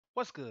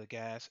What's good,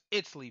 guys?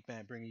 It's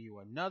Sleepant bringing you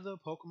another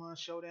Pokemon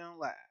Showdown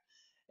live.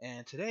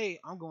 And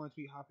today I'm going to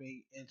be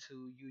hopping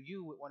into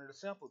UU with one of the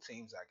sample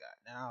teams I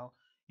got. Now,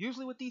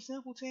 usually with these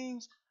sample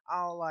teams,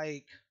 I'll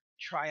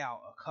try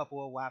out a couple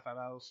of Wi-Fi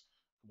battles,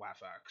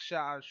 Wi-Fi,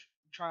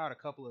 try out a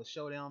couple of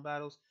Showdown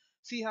battles,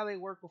 see how they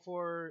work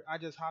before I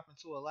just hop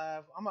into a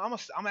live.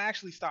 I'm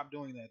actually stop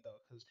doing that though,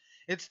 because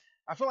it's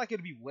I feel like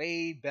it'd be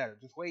way better,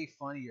 just way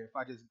funnier if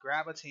I just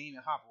grab a team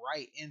and hop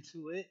right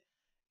into it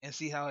and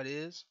see how it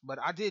is. But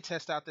I did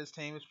test out this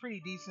team; it's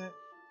pretty decent.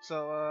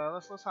 So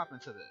let's hop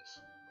into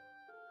this.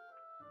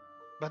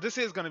 But this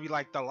is gonna be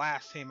like the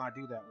last team I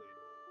do that with.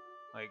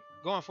 Like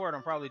going forward,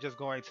 I'm probably just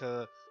going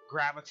to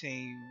grab a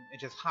team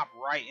and just hop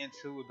right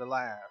into the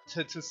lab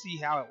to see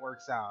how it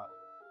works out.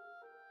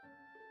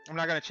 I'm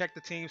not gonna check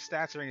the team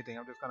stats or anything.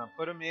 I'm just gonna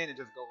put them in and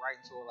just go right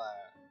into a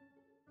lab.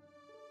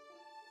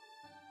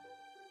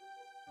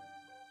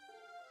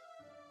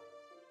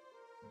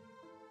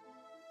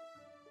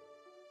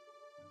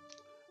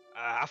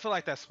 I feel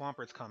like that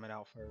Swampert's coming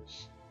out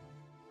first.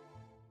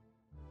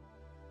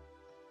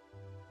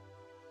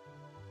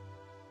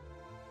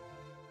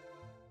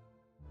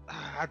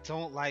 I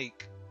don't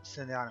like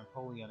sending out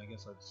Empoleon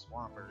against a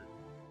Swampert.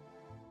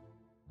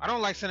 I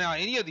don't like sending out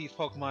any of these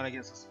Pokemon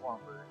against a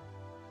Swampert.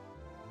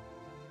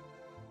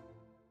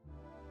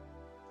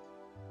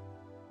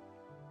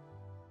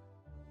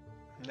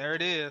 And there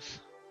it is.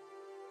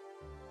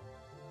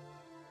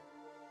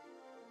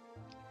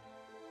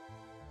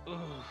 Ugh,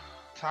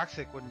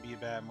 Toxic wouldn't be a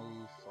bad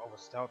move over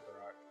Stealth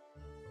Rock.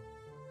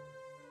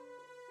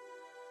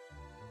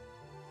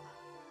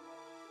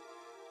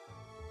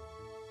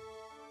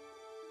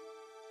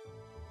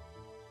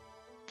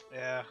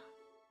 Yeah.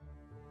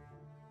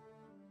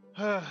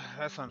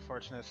 That's an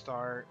unfortunate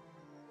start.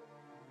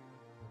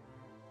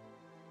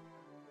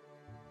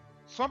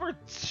 Swampert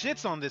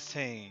shits on this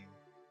team.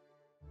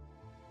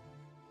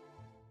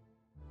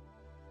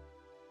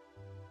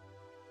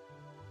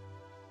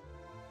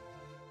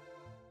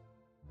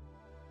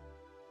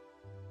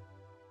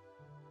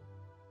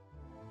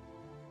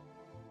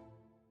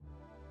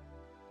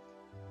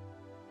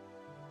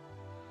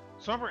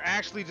 Swampert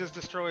actually just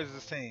destroys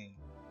this team.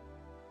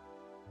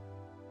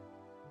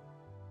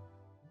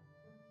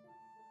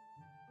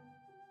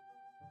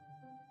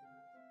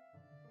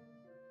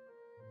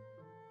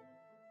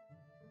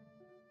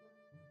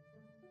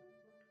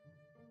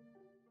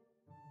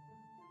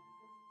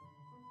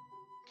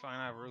 Fine,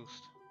 I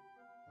roost.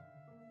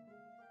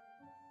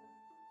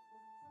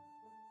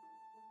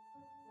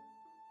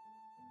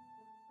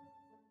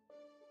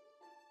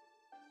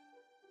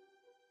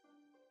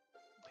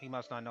 He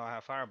must not know I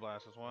have Fire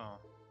Blast as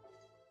well.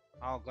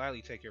 I'll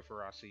gladly take your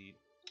Ferocity.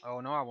 Oh,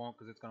 no, I won't,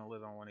 because it's going to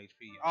live on 1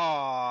 HP.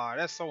 Aw,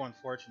 that's so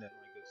unfortunate,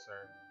 my good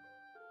sir.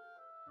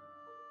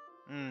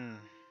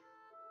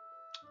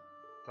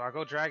 So I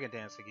go Dragon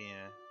Dance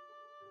again.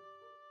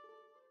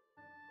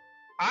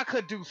 I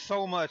could do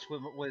so much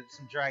with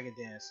some Dragon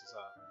Dances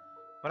up.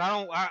 But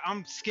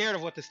I'm scared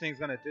of what this thing's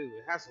going to do.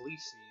 It has Leaf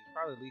Seed.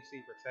 Probably Leaf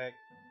Seed Protect.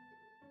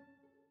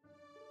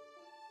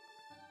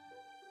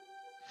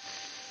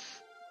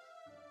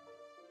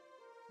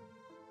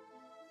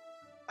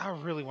 I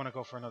really want to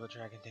go for another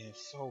Dragon Dance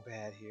so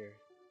bad here.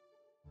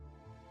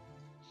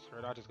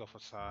 I'll just go for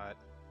Sod.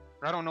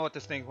 I don't know what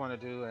this thing's going to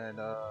do, and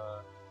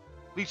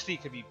Leaf Seed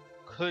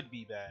could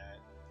be bad.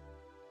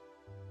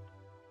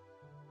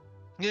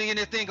 And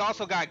this thing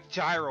also got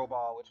Gyro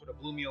Ball, which would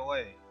have blew me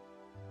away.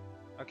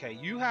 Okay,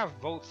 you have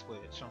Volt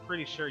Switch. I'm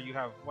pretty sure you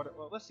have what?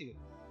 Well, let's see.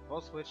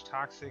 Volt Switch,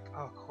 Toxic.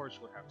 Oh, of course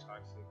you would have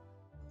Toxic.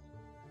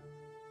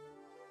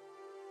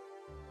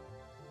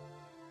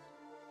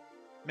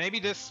 Maybe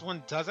this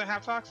one doesn't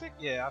have Toxic?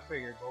 Yeah, I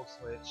figured Volt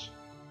Switch.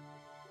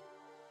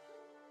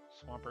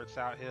 Swampert's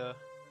out here.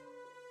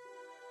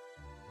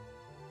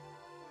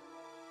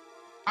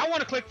 I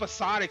want to click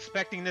Facade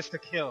expecting this to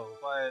kill,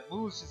 but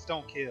moves just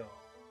don't kill.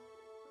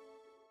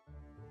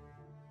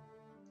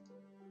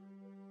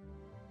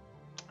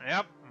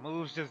 Yep,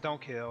 moves just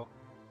don't kill.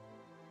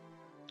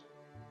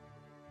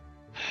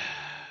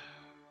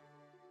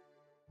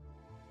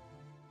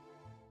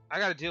 I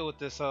gotta deal with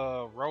this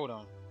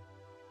Rotom.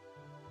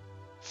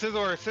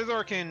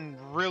 Scizor can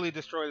really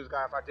destroy this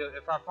guy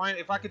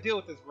if I could deal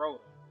with this Rotom.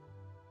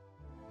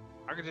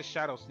 I could just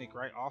Shadow Sneak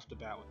right off the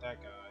bat with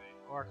that guy.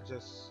 Or I could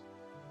just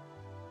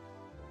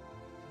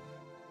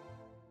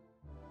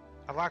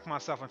I locked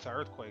myself into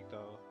Earthquake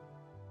though.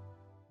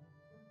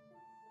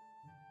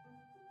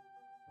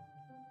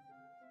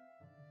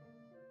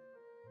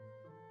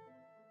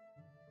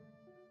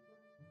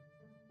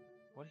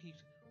 What he?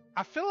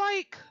 I feel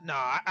like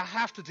nah. I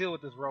have to deal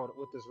with this Rotom.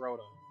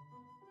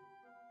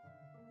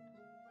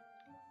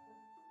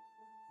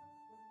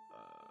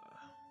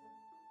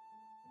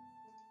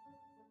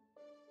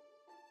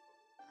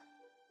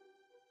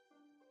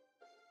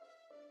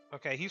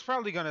 Okay, he's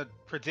probably gonna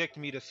predict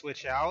me to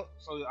switch out,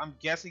 so I'm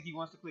guessing he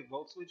wants to click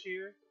Volt Switch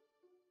here.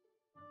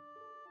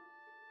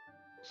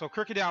 So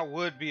Crocodile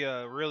would be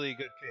a really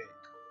good pick.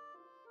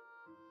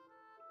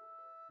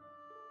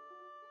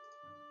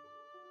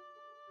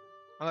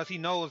 Unless he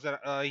knows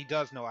that he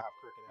does know I have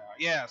Crocodile.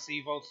 Yeah,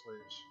 see, vote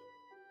switch.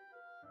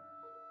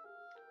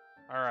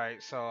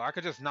 Alright, so I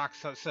could just knock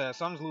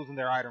someone's losing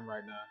their item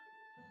right now.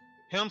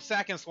 Him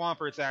sacking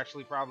Swampert's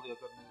actually probably a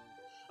good move.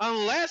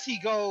 Unless he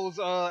goes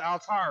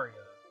Altaria.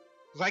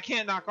 Because I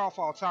can't knock off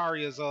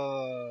Altaria's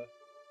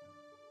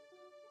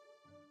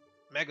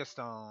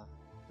Megastone.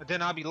 And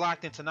then I'll be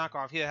locked into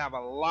knockoff. He'll have a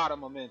lot of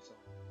momentum.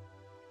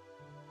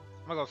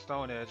 I'm gonna go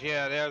Stone Edge.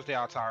 Yeah, there's the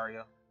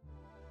Altaria.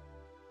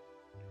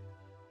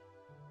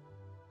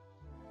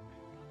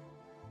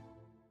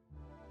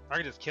 I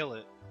can just kill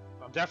it.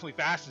 I'm definitely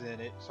faster than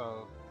it,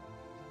 so.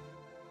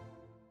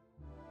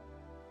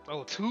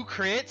 Oh, 2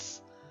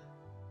 crits?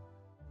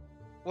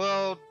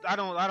 Well, I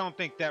don't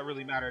think that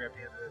really mattered at the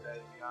end of the day,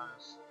 to be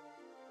honest.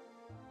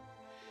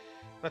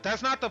 But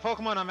that's not the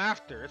Pokemon I'm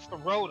after. It's the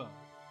Rotom.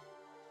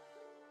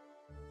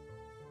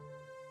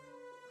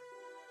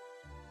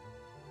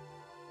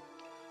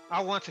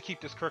 I want to keep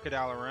this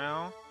Crocodile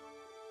around.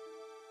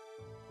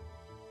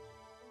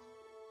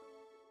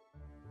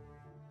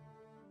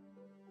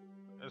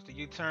 There's the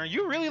U-turn.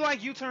 You really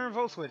like U-turn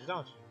Volt Switch,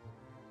 don't you?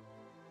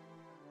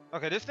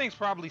 Okay, this thing's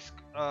probably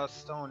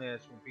Stone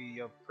Edge would be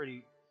a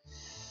pretty...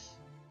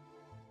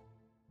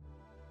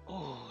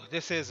 Oh,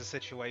 this is a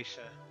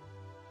situation.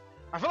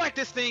 I feel like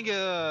this thing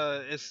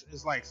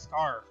is like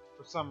scarfed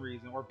for some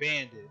reason, or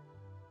banded.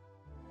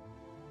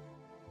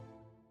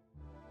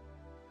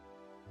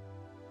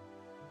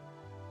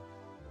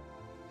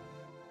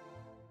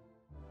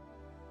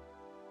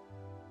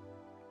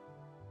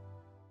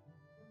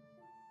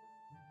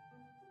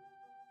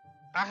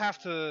 I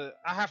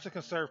have to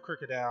conserve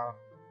Crocodile.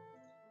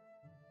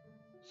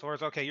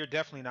 Swords, okay, you're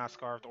definitely not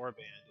scarfed or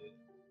banded.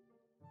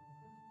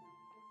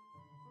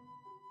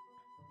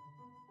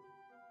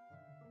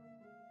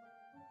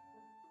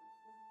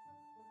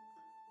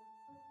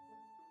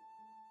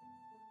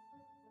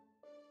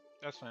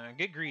 That's fine.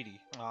 Get greedy.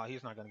 Oh,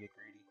 he's not gonna get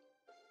greedy.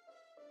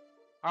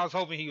 I was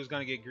hoping he was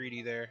gonna get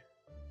greedy there.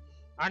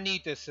 I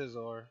need this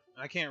Scizor.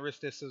 I can't risk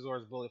this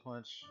Scizzor's Bullet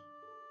Punch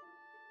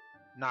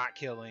not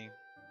killing.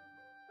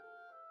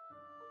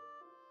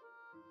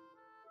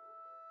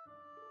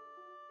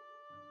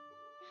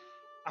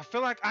 I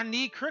feel like I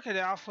need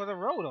Crocodile for the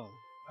Rotom.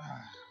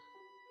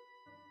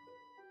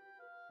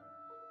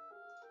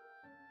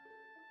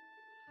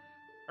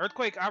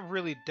 Earthquake, I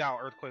really doubt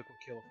Earthquake will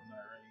kill from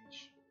that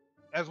range.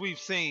 As we've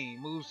seen,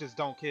 moves just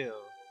don't kill.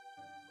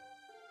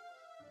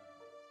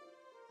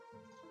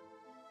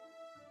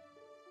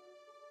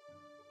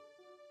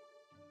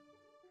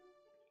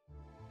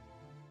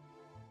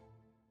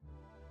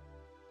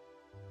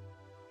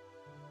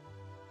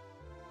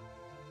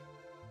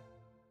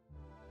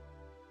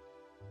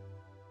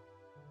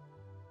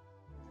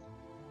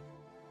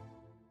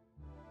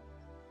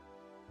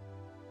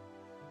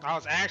 I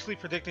was actually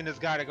predicting this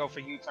guy to go for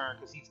U-turn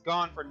because he's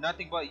gone for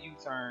nothing but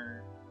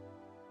U-turn.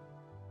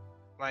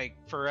 Like,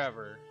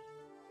 forever.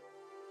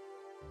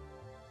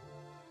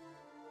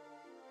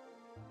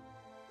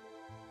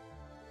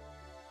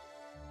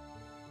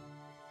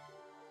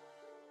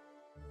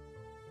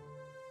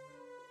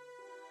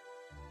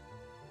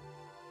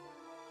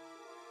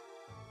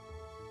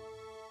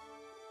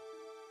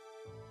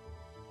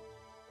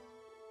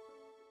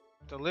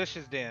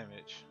 Delicious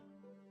damage.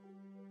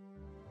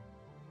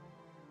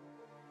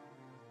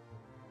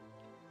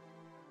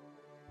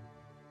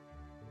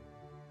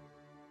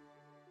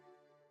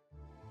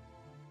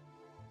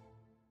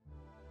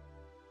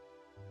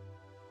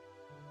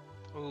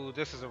 Ooh,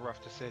 this is a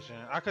rough decision.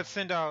 I could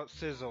send out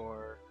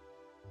Scizor.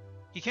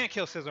 He can't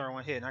kill Scizor in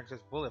one hit, and I could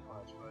just Bullet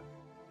Punch,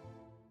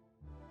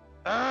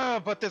 but...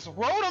 but this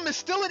Rotom is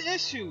still an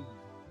issue!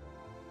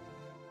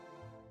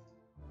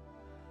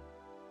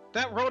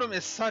 That Rotom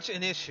is such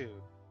an issue.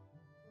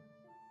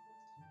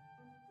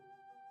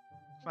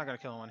 It's not gonna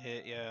kill in one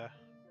hit, yeah.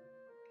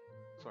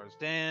 Swords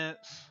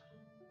Dance.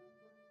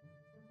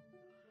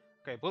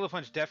 Okay, Bullet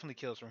Punch definitely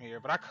kills from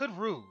here, but I could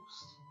Roost.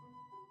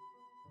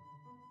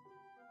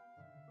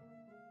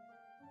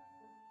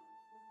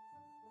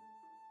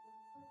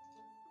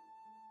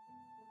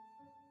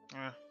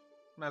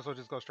 Might as well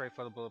just go straight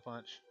for the Bullet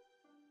Punch.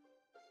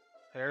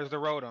 There's the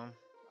Rotom.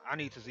 I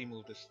need to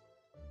Z-move this.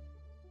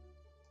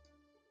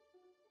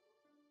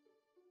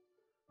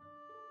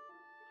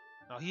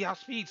 No, he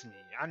outspeeds me.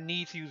 I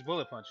need to use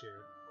Bullet Punch here.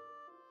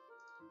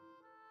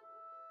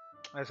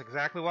 That's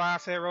exactly why I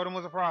said Rotom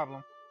was a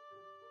problem.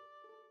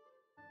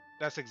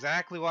 That's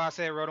exactly why I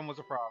said Rotom was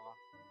a problem.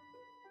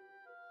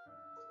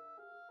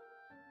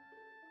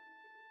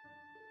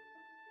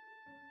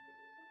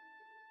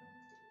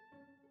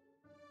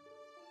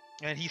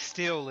 And he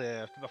still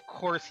lived. Of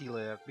course he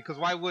lived. Because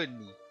why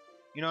wouldn't he?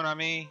 You know what I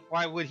mean?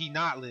 Why would he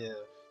not live?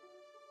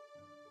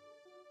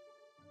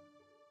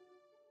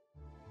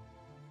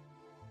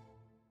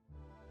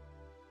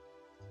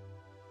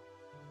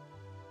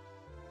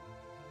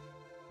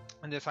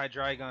 And this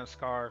Hydreigon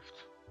scarfed.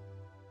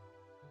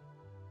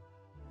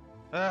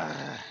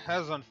 That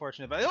was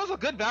unfortunate. But it was a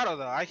good battle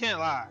though. I can't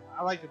lie.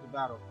 I liked it, the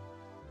battle.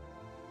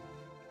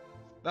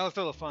 That was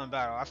still a fun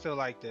battle. I still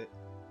liked it.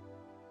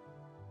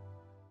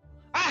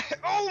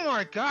 Oh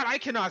my god, I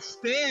cannot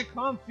stand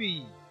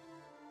Comfy.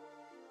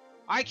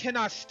 I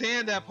cannot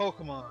stand that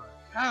Pokemon.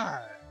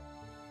 God.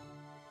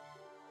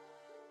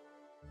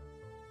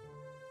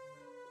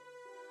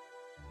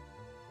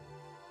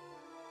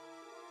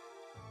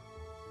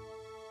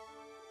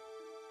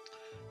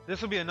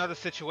 This will be another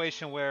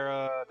situation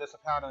where this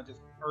Hippowdon just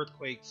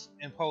earthquakes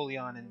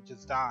Empoleon and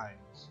just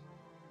dies.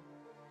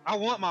 I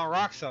want my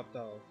rocks up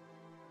though.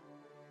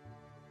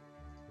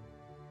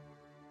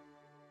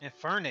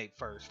 Infernape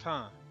first,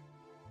 huh?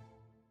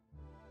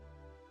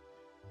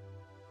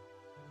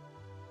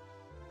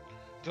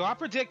 Do I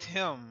predict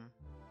him?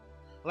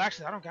 Well,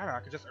 actually, I don't got it. I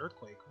could just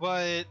Earthquake.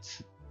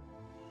 But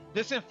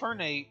this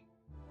Infernape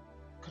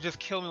could just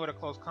kill me with a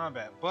close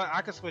combat. But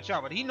I could switch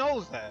out. But he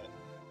knows that.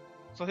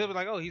 So he'll be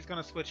like, oh, he's going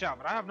to switch out.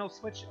 But I have no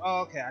switch.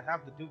 Oh, okay. I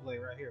have the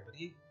Doublade right here. But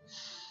he...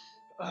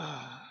 do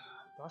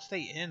I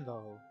stay in,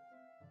 though?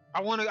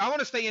 I want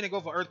to stay in and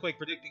go for Earthquake,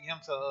 predicting him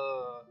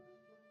to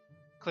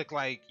click,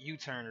 like,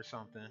 U-turn or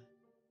something.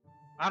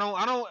 I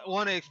don't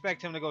want to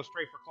expect him to go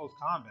straight for close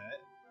combat.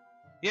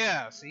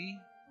 Yeah, see?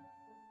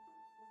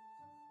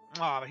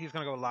 Oh, but he's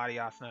gonna go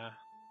Latias now.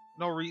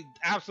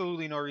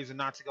 Absolutely no reason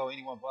not to go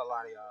anyone but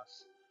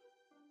Latias.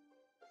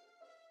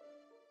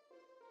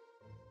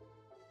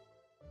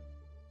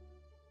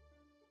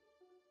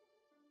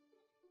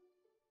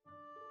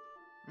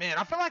 Man,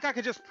 I feel like I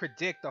could just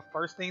predict the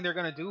first thing they're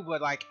gonna do,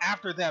 but like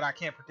after that, I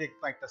can't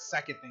predict like the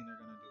second thing they're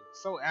gonna do.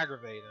 It's so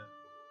aggravating.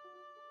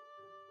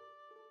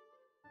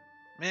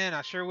 Man,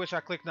 I sure wish I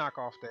clicked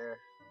knockoff there.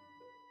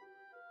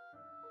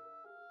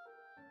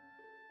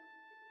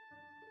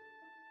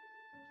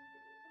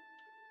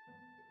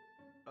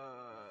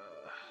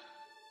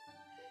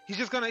 He's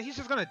just gonna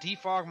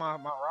defog my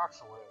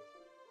rocks away.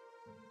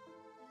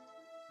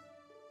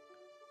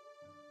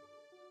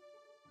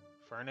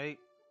 Fernape.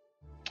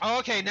 Oh,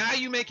 okay, now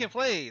you making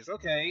plays.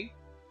 Okay.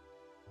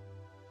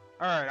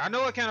 Alright, I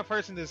know what kind of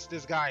person this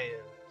guy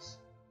is.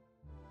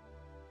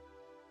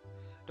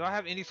 Do I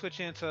have any switch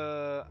into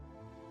a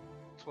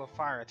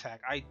fire attack?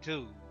 I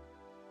do.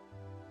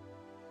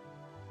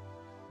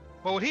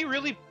 But would he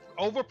really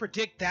over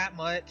predict that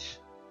much?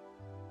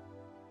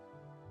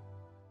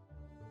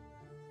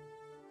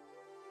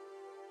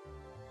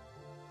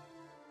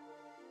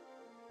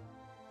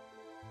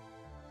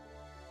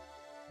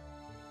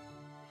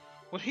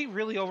 Would he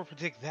really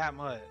overpredict that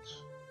much?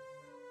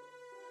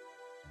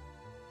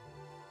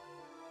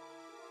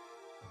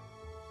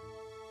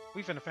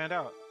 We finna find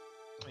out.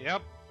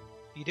 Yep,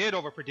 he did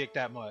overpredict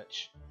that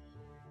much.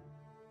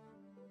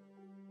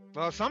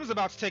 Well, something's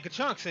about to take a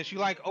chunk since you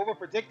like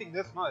overpredicting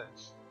this much.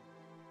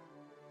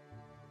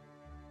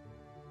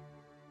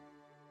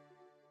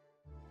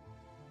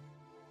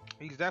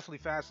 He's definitely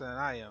faster than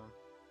I am.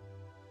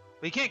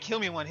 But he can't kill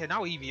me in one hit.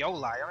 Not with EVO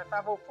Light. I'm at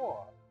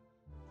 504.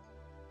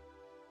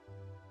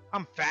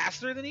 I'm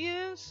faster than he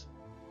is?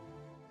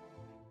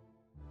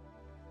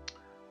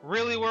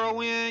 Really,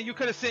 Whirlwind? You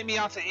could have sent me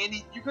out to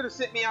any... You could have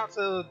sent me out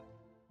to...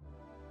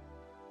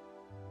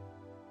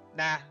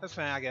 Nah, that's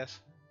fine, I guess.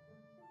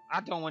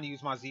 I don't want to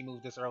use my Z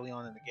move this early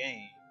on in the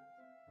game.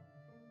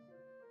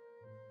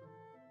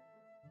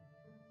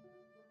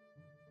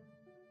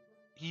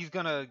 He's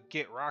gonna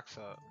get rocks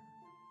up.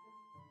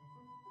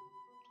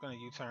 He's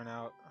gonna U-turn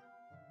out.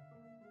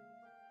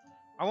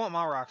 I want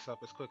my rocks up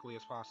as quickly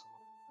as possible.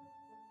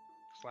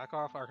 Slack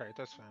off? Okay,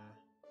 that's fine.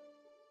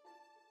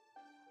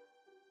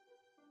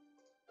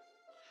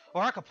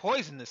 Or I could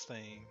poison this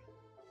thing.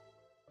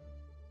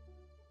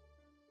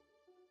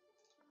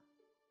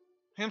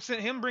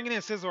 Him bringing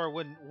in Scizor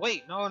wouldn't...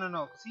 Wait, no,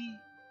 because he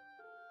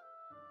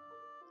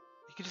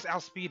could just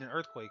outspeed and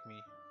Earthquake me.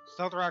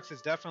 Stealth Rocks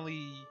is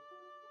definitely...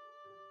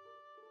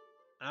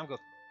 I'm gonna...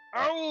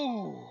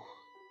 Oh!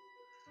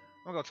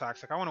 I'm gonna go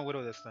Toxic. I want to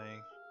Widow this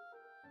thing.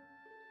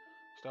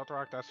 Stealth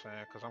Rock, that's fine,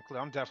 because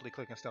I'm definitely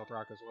clicking Stealth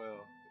Rock as well.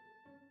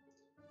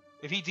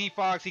 If he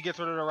defogs, he gets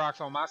rid of the rocks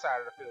on my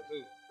side of the field,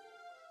 too.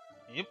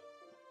 Yep.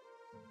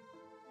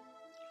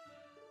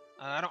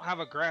 I don't have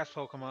a Grass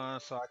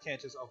Pokemon, so I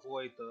can't just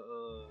avoid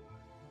the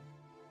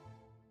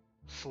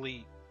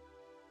Sleet.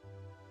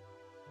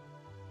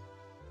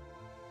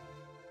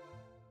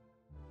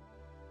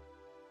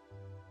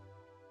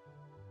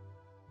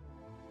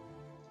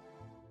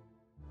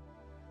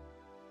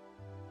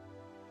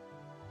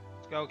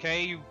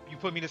 Okay, you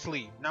put me to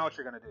sleep. Now what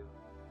you're gonna do?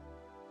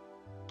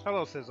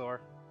 Hello, Scizor.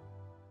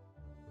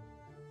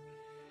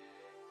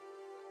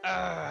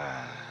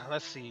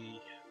 Let's see.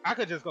 I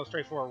could just go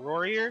straight for a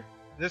Roar here.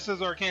 This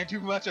Scizor can't do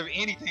much of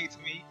anything to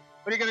me.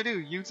 What are you gonna do?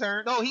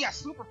 U-turn? No, he has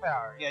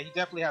superpower. Yeah, he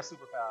definitely has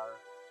superpower.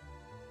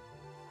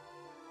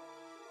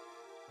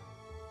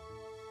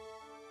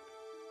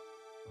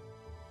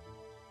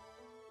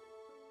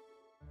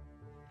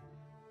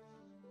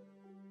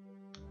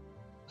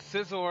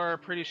 Scizor,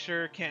 pretty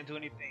sure can't do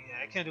anything.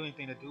 I can't do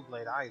anything to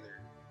Doublade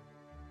either.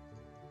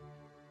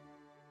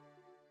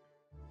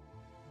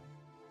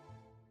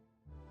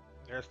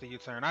 There's the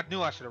U-turn. I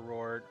knew I should have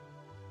roared.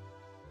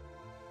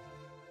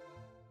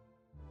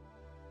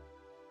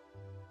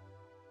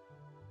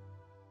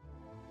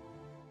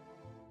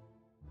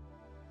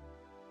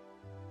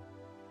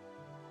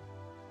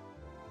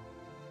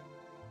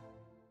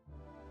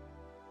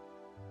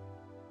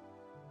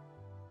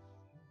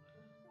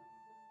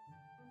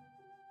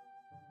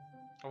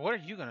 What are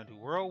you gonna do?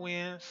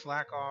 Whirlwind,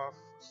 Slack Off,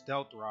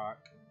 Stealth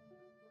Rock.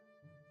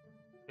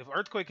 If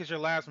Earthquake is your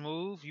last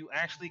move, you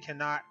actually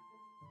cannot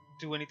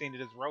do anything to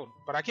this Rotom.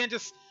 But I can't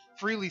just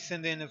freely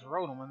send in this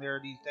Rotom when there are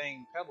these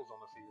dang pebbles on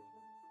the field.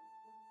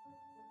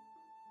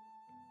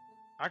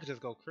 I could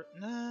just go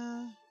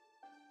Nah.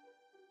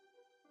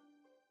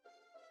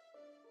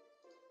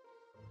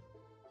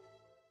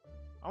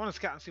 I want to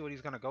scout and see what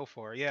he's gonna go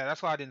for. Yeah,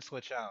 that's why I didn't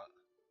switch out.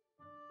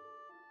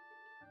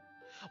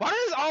 Why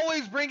does it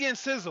always bring in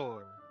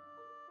Scizor?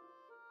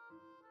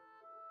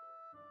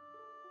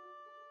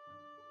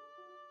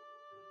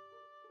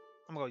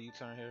 I'm gonna go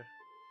U-turn here.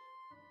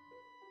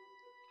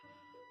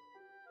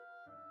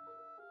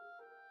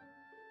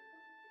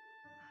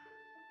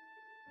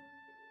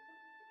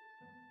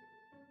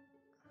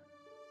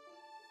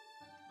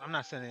 I'm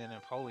not sending in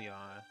Empoleon.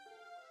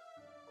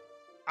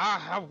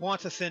 I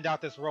want to send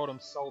out this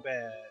Rotom so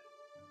bad.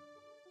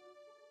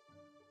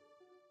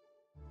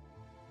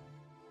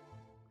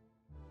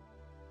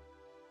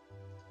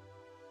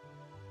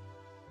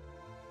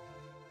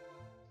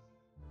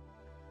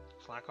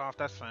 Slack off,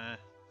 that's fine.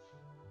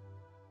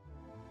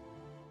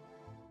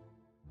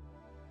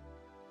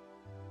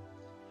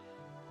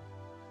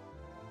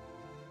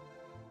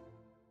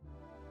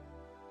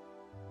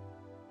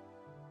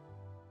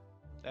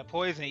 That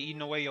poison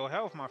eating away your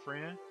health, my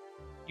friend.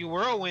 You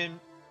Whirlwind.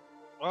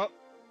 Well.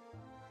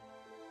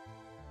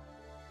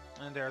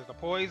 And there's the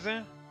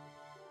poison.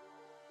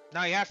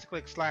 Now he has to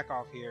click Slack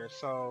off here,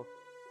 so...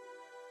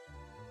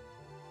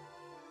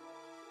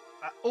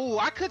 oh,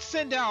 I could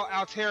send out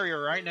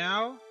Altaria right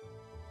now.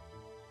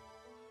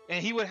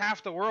 And he would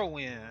have to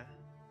Whirlwind.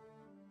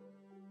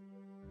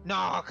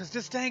 Nah, because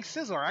this dang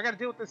Scizor. I gotta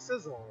deal with this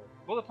Scizor.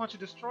 Bullet Punch will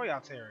destroy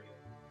Altaria.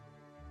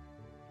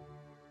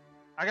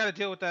 I gotta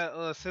deal with that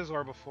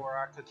Scizor before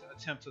I could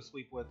attempt to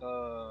sweep with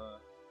Are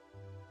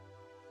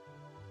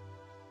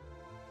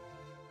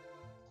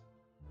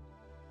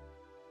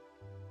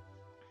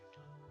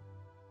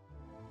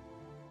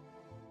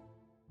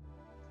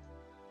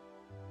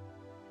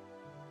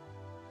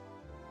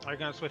you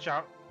gonna switch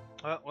out?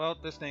 Well,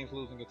 this thing's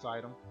losing its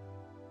item.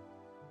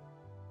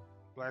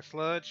 Black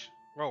Sludge.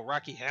 Bro,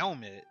 Rocky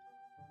Helmet.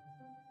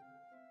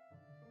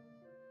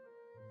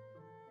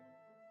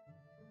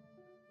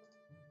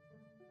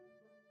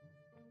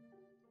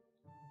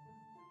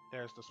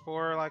 There's the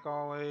Spore, like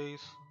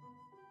always.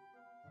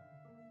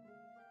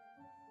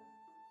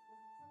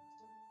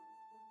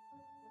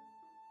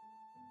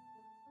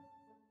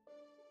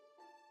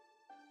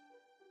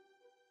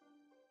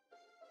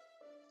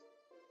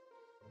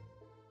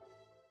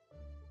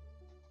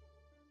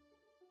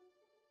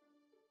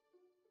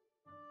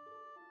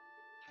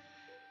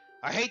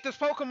 I hate this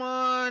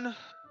Pokemon!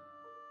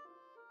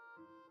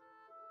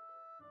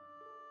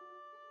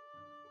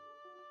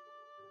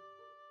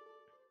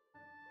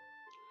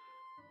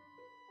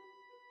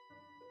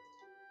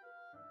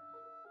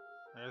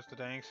 There's the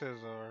dang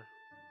Scizor.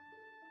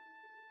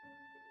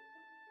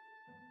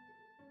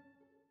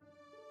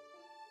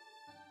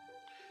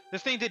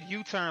 This thing did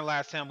U-turn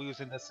last time we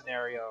was in this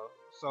scenario,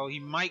 so he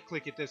might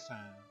click it this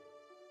time.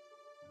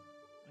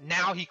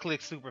 Now he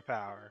clicks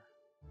Superpower.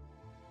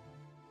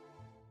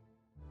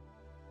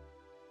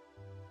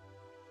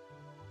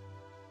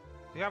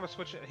 Do you have a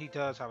switch? He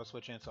does have a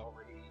switch into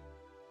Overheat.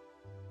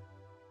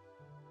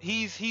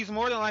 He's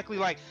more than likely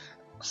like...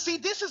 See,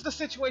 this is the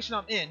situation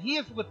I'm in. He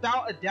is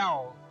without a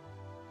doubt,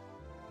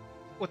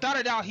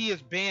 he is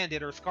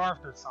banded or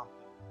scarfed or something.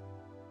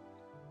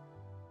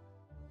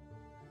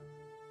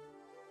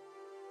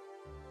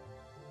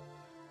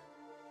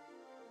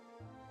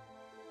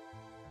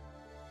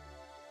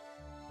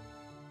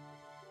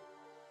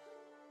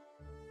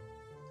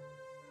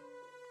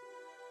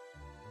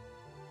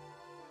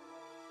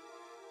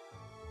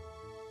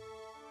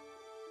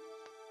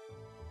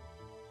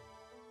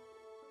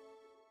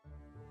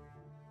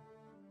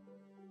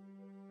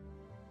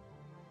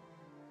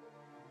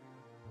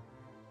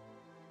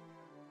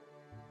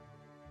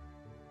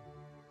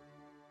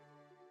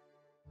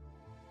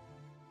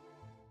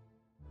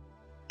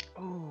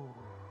 Ooh.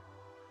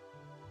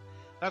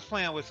 That's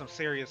playing with some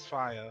serious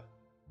fire.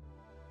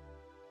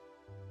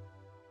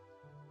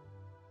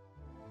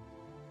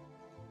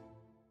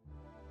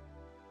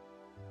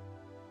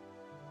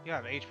 You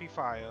have HP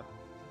fire.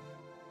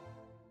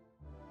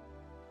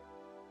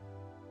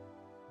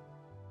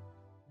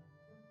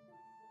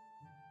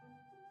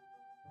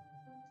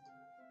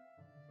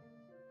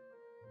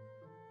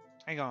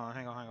 Hang on.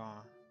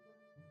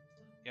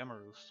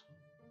 Yamaroost.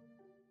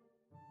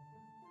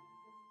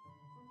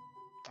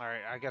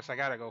 Alright, I guess I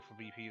gotta go for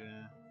BP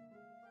then.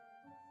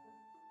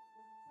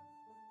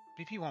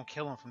 BP won't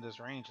kill him from this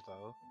range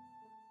though.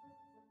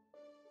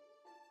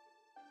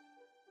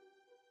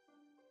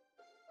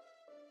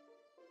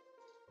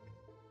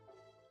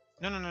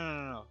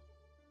 No.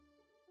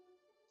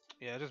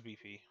 Yeah, just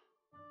BP.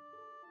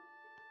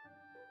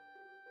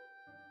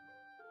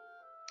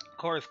 Of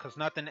course, because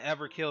nothing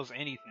ever kills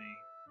anything.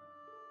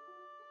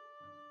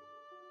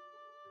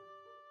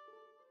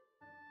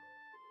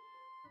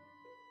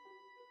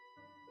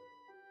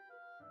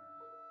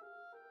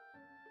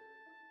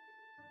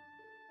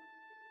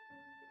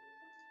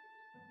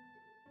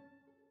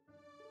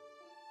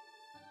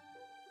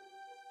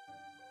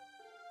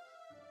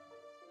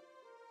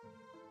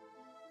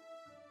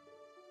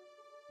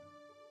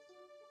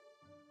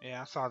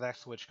 Yeah, I saw that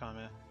switch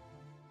coming.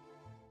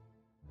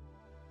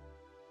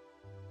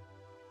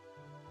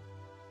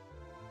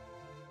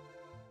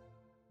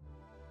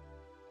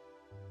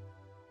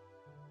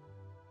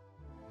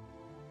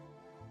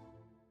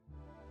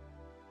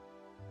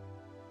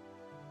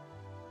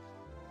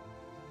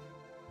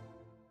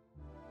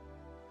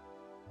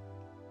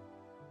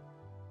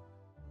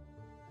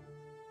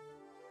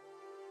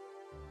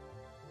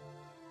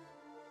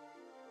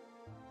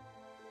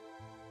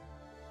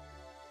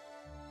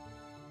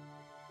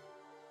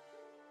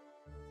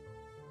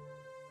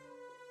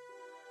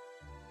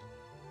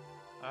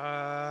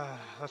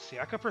 Let's see.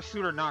 I could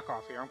pursue or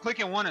knockoff here. I'm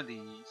clicking one of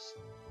these.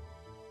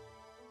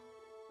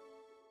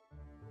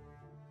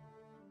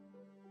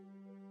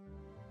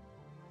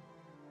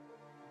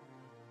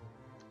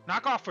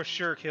 Knockoff for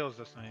sure kills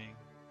this thing.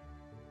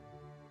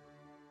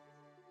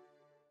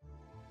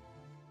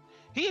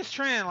 He is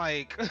trying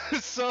like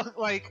so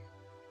like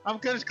I'm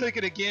gonna click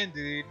it again,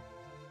 dude.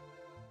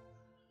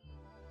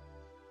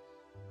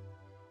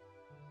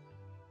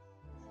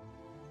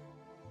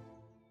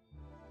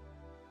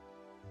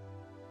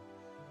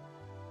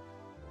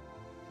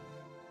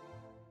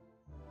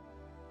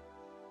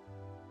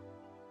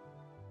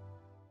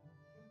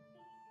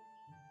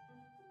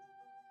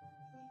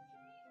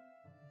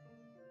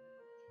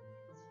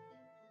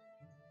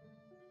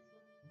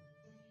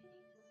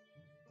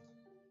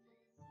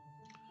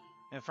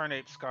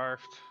 Infernape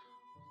scarfed.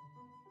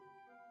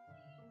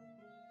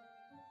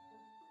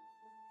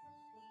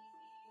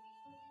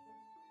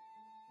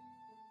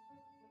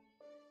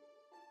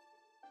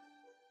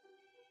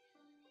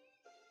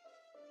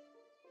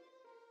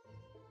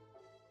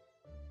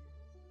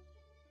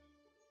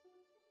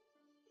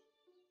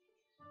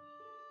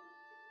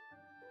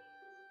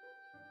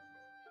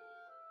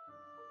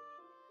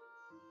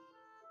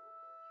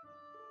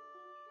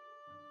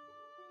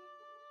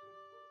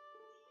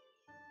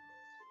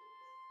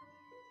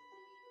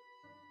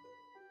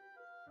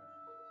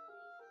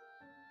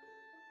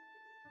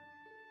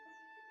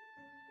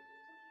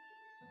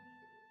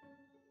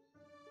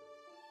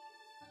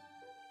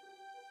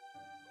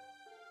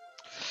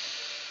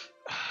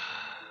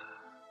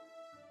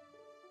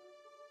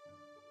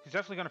 He's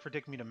definitely gonna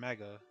predict me to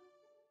Mega.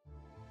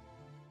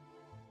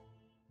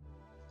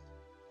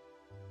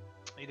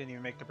 He didn't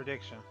even make the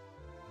prediction.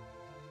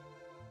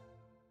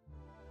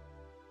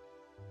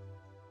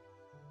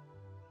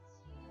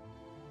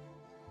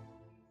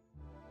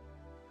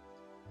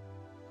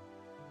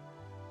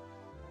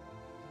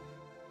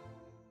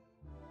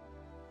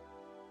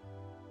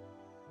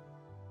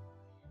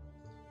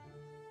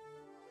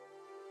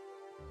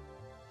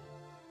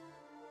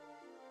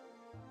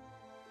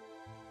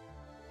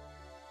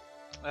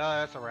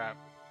 That's a wrap.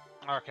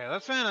 Okay,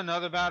 let's find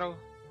another battle.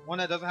 One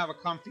that doesn't have a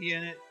comfy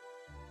in it.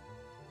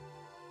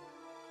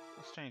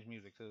 Let's change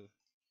music too.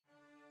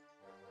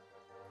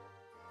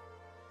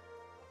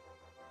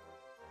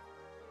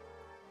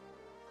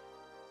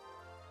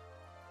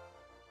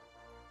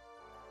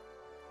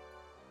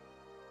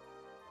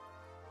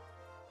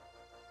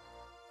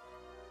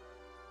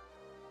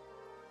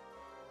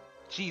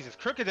 Jesus,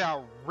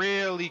 Crocodile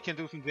really can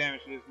do some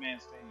damage to this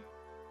man's team.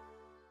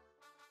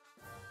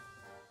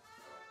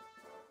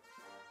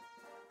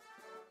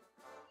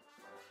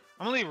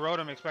 I'm gonna leave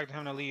Rotom expecting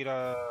him to lead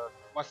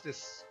what's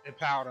this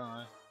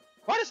Impowdon.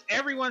 Why does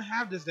everyone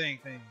have this dang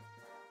thing?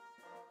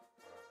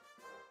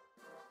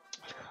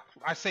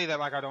 I say that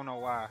like I don't know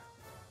why.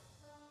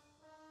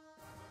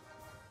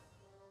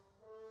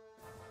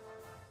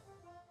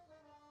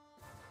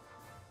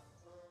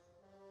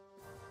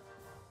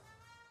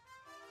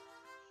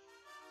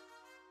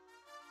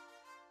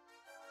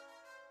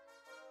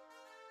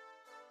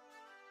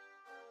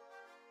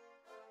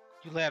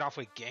 You led off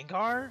with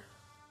Gengar?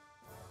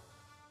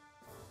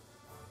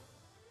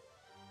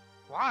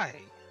 Why?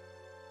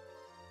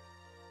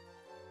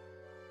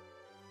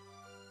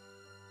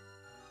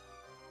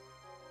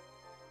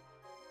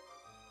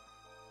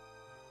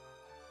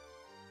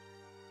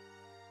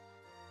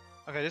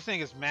 Okay, this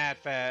thing is mad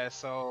fast,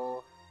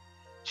 so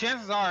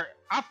chances are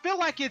I feel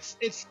like it's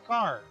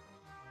Scarf.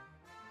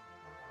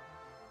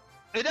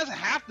 It doesn't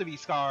have to be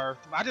Scarf.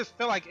 I just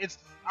feel like it's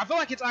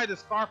either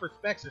Scarf or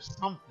Specs or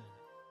something.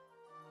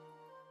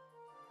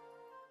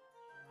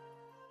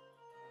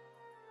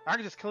 I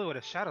can just kill it with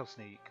a Shadow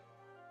Sneak.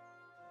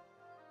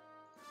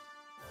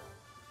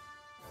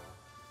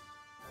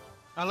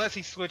 Unless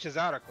he switches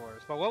out, of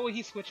course. But what would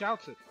he switch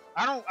out to?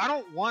 I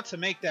don't want to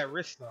make that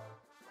risk though.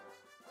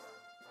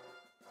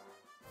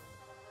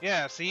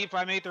 Yeah, see, if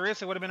I made the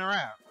risk, it would have been a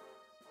wrap.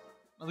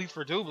 At least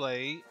for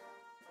Doublade.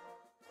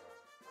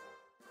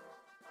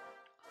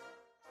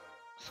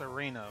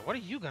 Serena, what are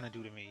you gonna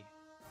do to me?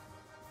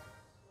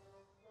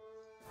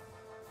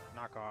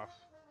 Knock off.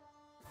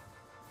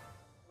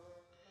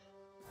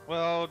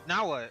 Well,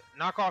 now what?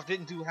 Knockoff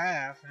didn't do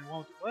half and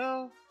won't.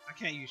 Well, I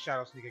can't use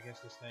Shadow Sneak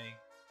against this thing.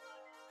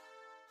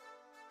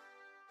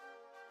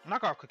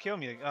 Knockoff could kill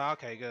me.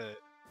 Okay, good.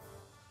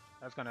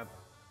 That's gonna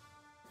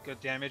good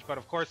damage, but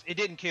of course it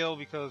didn't kill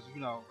because you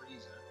know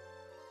reason.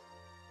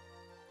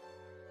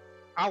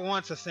 I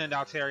want to send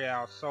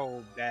Altaria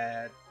so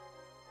bad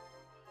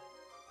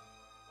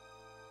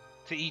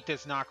to eat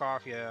this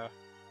knockoff. Yeah,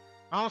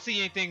 I don't see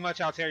anything much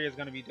Altaria is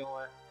gonna be doing.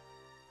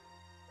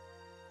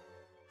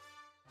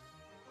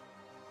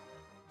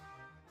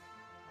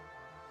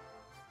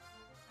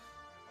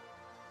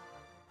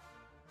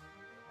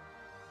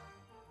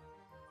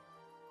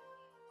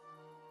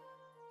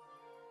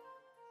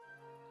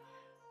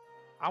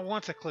 I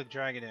want to click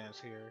Dragon Dance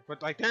here,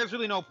 but like, there's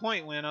really no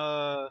point when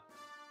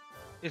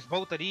it's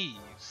both of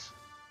these.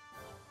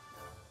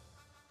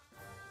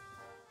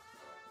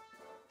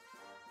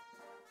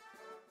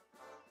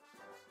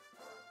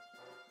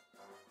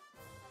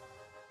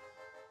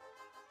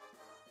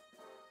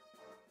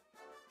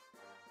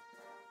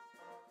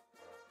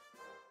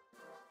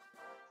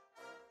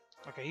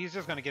 Okay, he's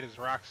just gonna get his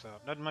rocks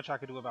up. Nothing much I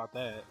could do about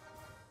that.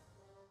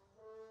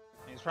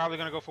 He's probably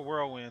gonna go for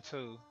Whirlwind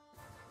too.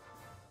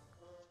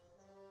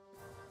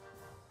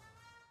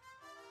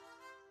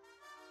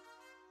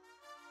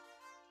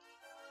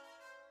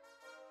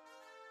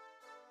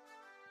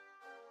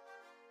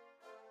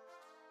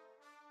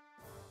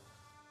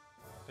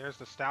 There's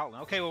the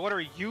Stoutland. Okay, well, what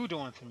are you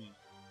doing to me?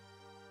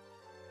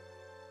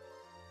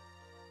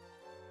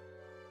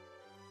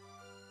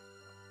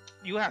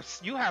 You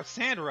have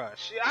Sand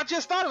Rush. I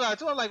just thought about it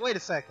too. I'm like, wait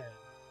a second.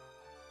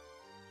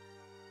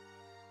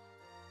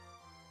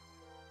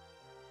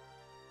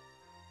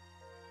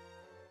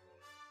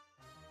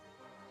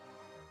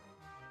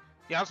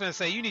 Yeah, I was gonna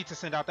say you need to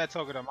send out that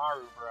Togedemaru,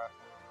 bro.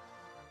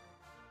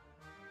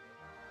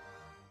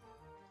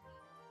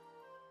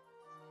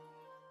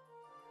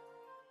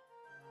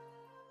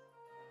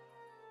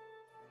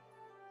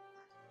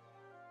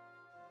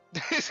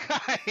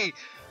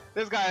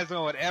 This guy is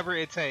doing whatever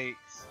it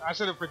takes. I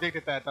should have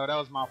predicted that though. That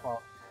was my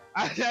fault.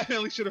 I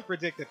definitely should have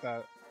predicted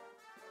that.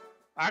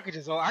 I could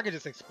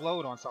just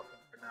explode on something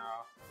for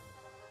now.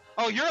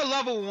 Oh, you're a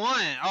level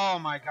 1. Oh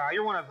my god,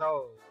 you're one of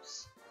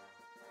those.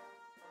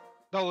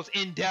 Those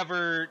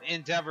Endeavor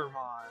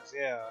mons,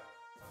 yeah.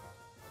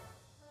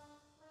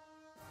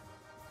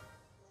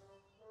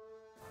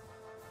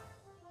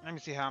 Let me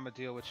see how I'm gonna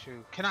deal with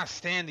you. Cannot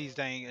stand these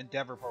dang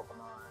Endeavor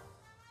Pokemon.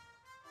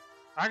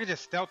 I could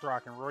just Stealth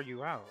Rock and roar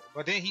you out,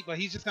 but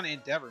he's just gonna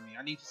Endeavor me.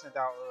 I need to send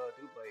out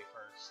Doublade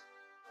first.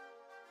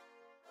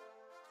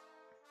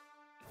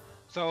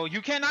 So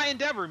you cannot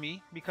Endeavor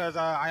me because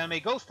I am a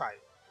Ghost type.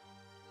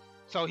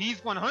 So he's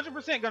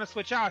 100% gonna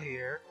switch out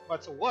here,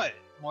 but to what?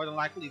 More than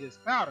likely this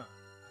Powder.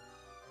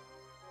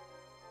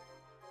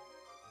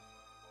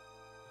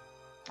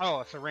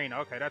 Oh, a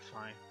Serena. Okay, that's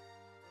fine.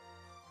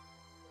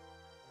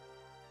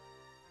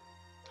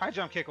 High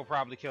Jump Kick will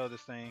probably kill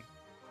this thing.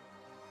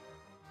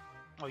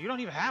 Oh, you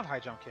don't even have High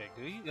Jump Kick,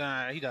 do you?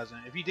 He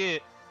doesn't. If he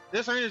did,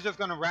 this Serena is just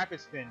going to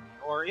Rapid Spin me.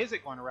 Or is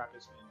it going to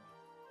Rapid Spin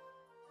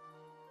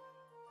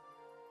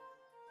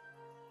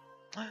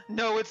me?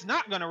 No, it's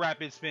not going to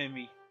Rapid Spin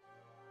me.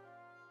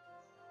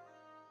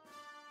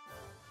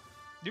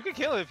 You can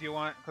kill it if you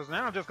want, because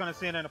now I'm just going to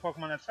send in a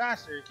Pokemon that's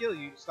faster to kill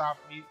you to stop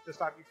you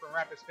from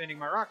Rapid Spinning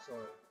my Rock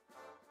Sword.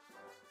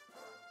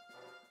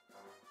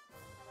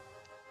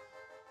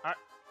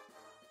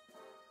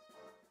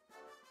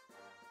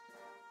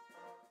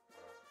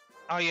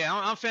 Oh yeah,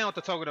 I'm fan with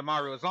the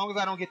Togedemaru. As long as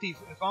I don't get these,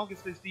 as long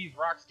as these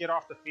rocks get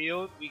off the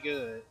field, we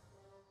good.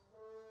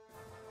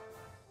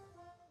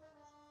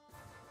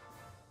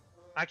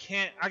 I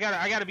can't. I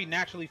gotta be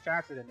naturally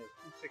faster than this.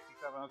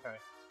 267.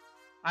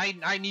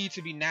 Okay. I need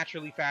to be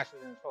naturally faster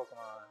than this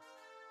Pokemon.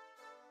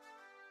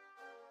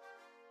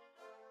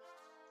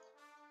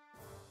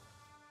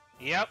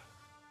 Yep.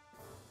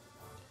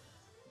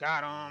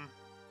 Got him.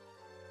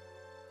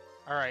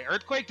 Alright,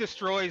 Earthquake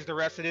destroys the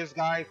rest of this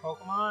guy's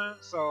Pokemon,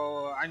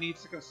 so I need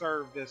to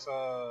conserve this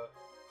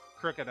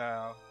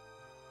Crocodile.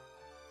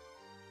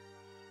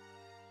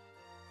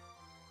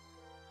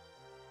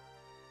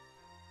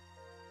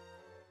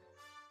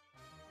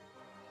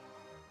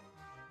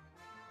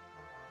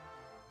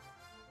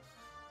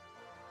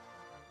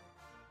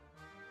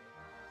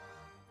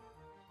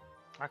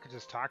 I could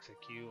just Toxic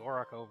you, or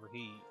I could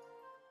Overheat.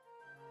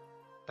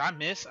 Did I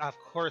miss? Of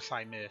course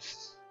I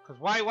missed.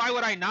 Because why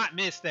would I not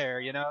miss there,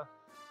 you know?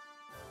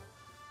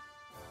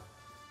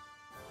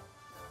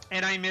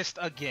 And I missed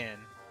again.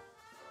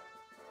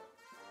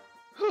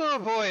 Oh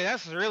boy,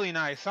 that's really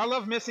nice. I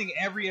love missing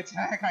every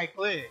attack I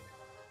click.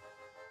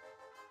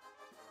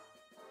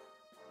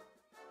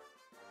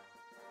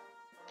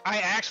 I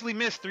actually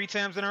missed 3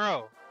 times in a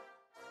row.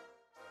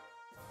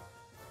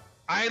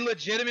 I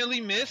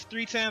legitimately missed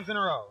 3 times in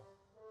a row.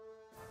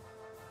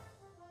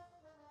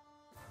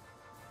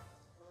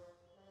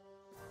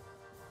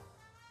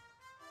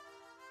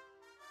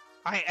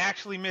 I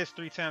actually missed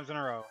 3 times in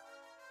a row.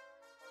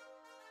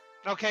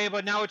 Okay,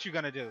 but now what you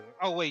gonna do?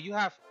 Oh wait, you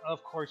have...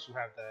 Of course you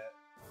have that.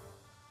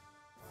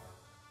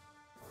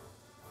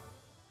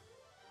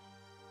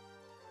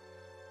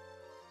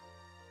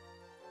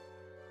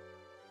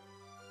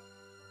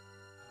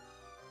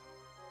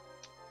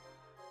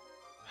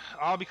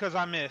 All because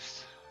I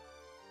missed.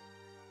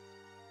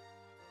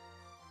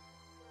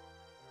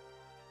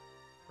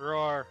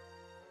 Roar.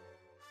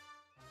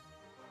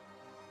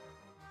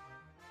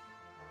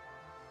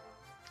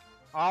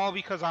 All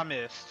because I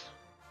missed.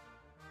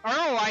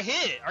 Oh, I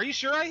hit. Are you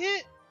sure I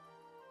hit?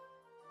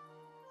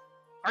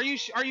 Are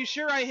you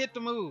sure I hit the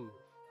move?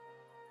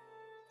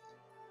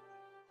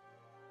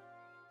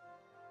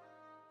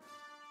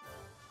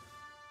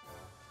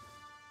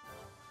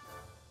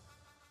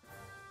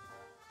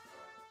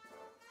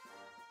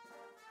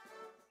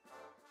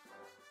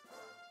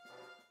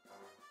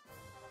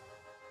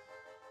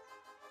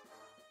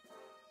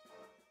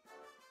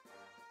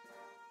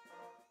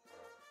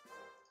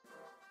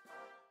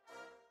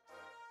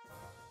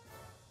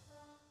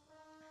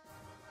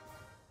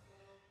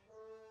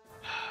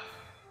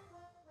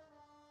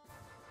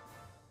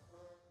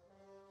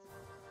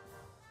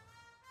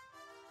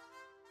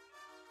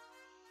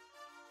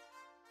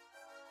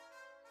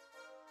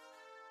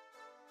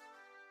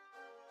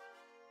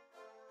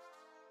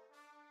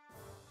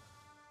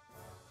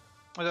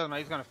 It doesn't matter.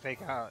 He's gonna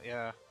fake out.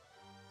 Yeah.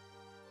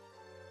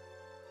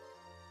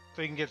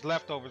 So he can get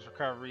leftovers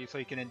recovery. So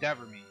he can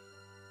endeavor me.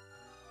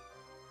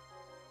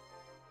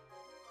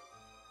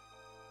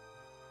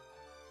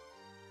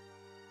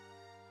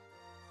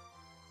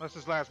 What's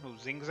his last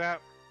move? Zing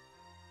Zap?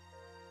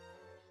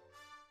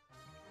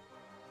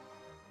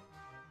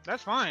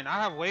 That's fine.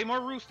 I have way more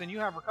roost than you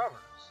have recovers.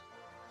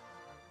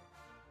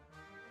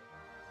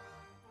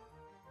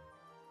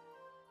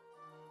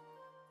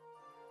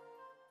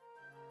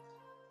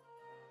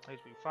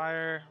 HP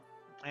Fire.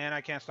 And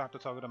I can't stop the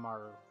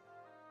Togedemaru.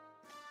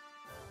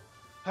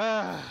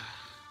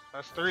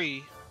 That's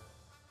 3.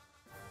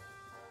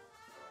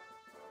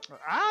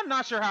 I'm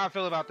not sure how I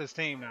feel about this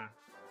team now.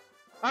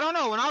 I don't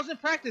know. When I was in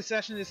practice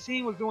session, this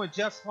team was doing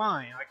just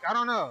fine. Like, I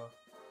don't know.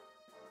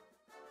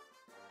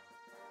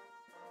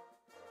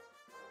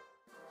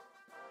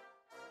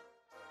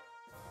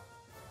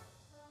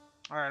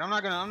 All right, I'm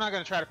not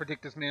gonna try to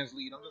predict this man's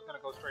lead. I'm just gonna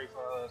go straight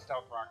for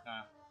Stealth Rock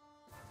now.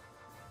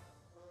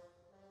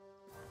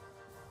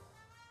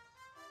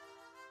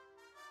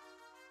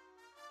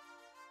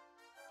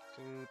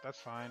 Dude, that's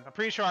fine. I'm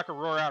pretty sure I could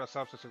roar out a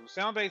substitute.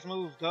 Sound-based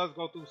moves does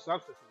go through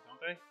substitutes, don't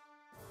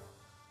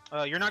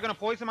they? You're not gonna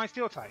poison my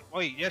steel type.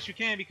 Wait, yes you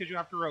can because you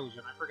have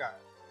corrosion. I forgot.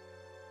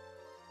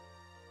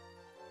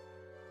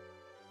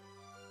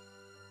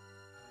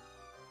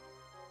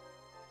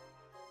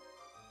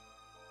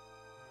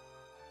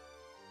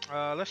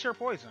 Let's share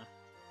poison.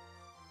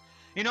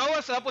 You know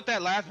what's up with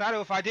that last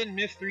battle? If I didn't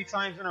miss 3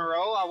 times in a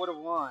row, I would have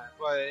won.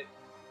 But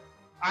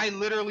I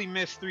literally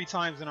missed 3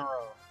 times in a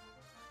row.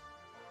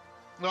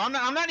 No,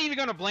 I'm not even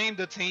gonna blame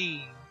the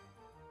team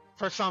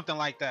for something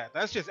like that.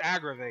 That's just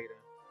aggravating.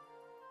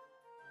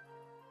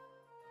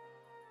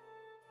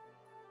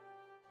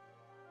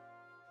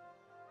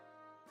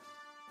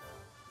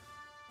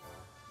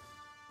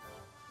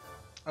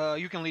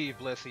 You can leave,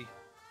 Blissey.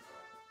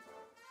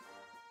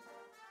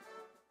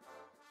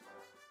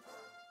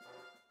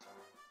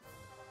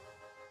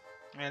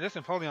 Man, this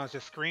Empoleon's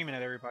just screaming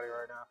at everybody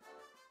right now.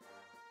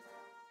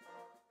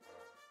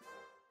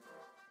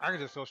 I can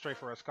just go straight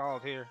for a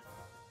Scald here.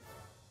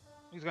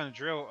 He's gonna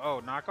drill.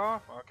 Oh,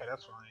 knockoff? Okay,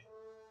 that's fine.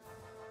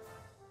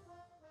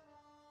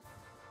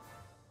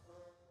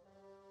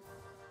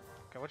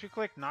 Okay, what you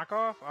click?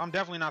 Knockoff? I'm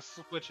definitely not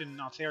switching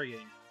Altaria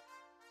anymore.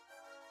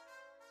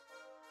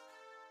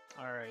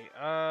 Alright,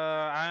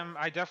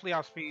 I definitely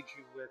outspeed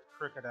you with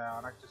Crocodile,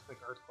 and I can just click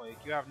Earthquake.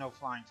 You have no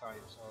flying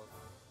type, so...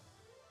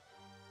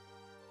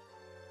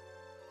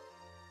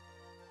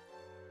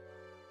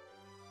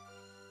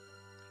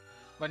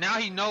 But now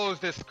he knows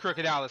this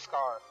Crocodile is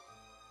Scarf.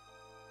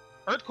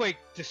 Earthquake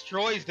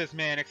destroys this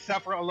man,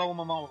 except for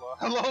Alomomola.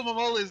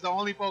 Alomomola is the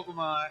only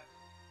Pokemon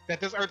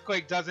that this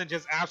Earthquake doesn't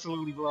just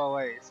absolutely blow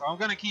away. So I'm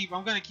gonna keep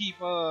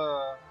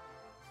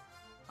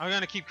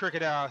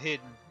Crocodile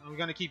hidden. I'm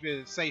gonna keep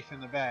it safe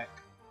in the back.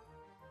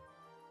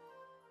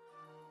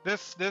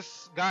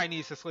 This guy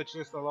needs to switch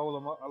this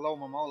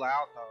Alomomola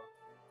out though.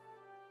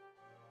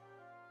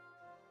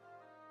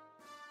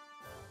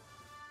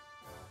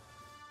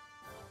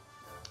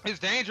 It's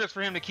dangerous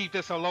for him to keep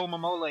this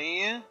Alomomola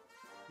in,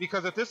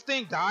 because if this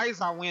thing dies,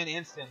 I win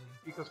instantly.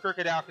 Because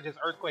Crocodile could just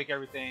Earthquake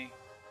everything.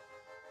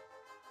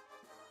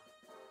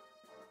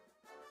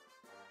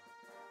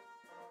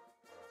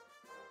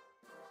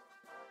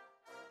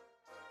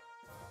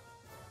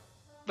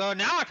 So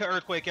now I can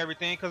Earthquake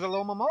everything because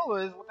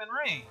Alomomola is within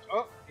range.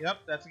 Oh, yep,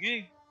 that's a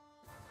game.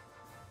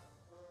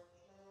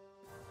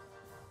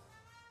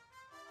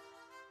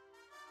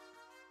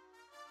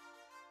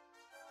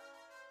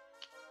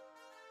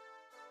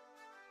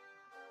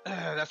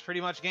 That's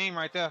pretty much game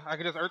right there. I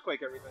could just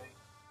Earthquake everything.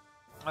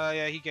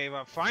 Yeah, he gave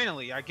up.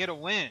 Finally, I get a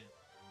win.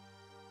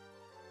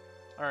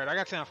 Alright, I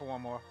got time for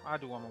one more. I'll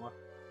do one more.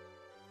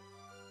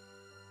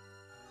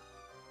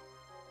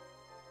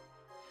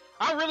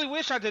 I really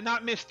wish I did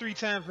not miss 3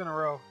 times in a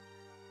row.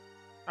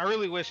 I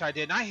really wish I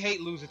didn't. I hate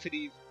losing to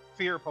these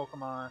fear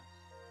Pokemon.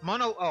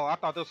 Mono... Oh, I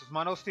thought this was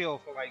Mono Steel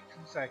for like 2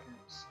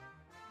 seconds.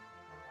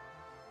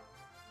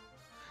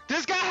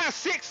 This guy has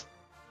 6...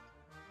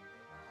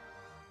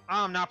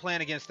 I'm not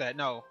playing against that.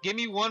 No. Give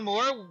me one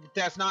more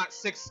that's not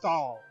 6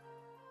 stall.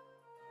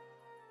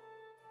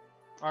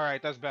 All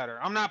right, that's better.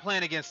 I'm not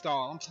playing against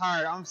stall. I'm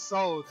tired. I'm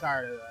so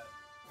tired of that.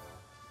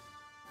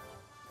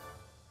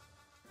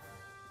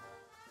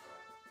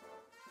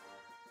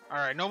 All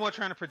right, no more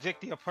trying to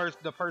predict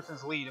the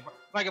person's lead.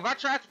 If I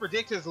tried to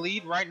predict his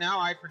lead right now,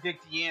 I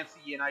predict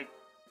Yancey, and I.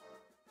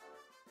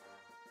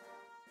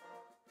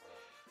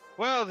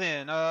 Well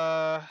then,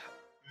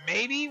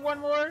 maybe one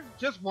more,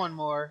 just one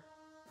more.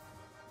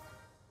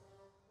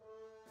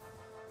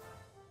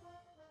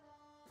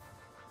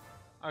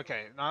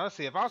 Okay, now let's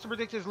see. If I was to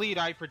predict his lead,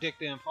 I predict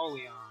the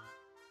Empoleon.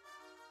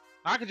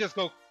 I could just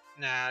go.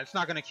 Nah, it's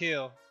not gonna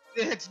kill.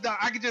 It's not.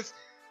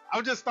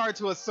 I'll just start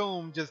to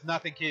assume just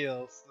nothing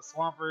kills. The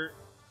Swampert.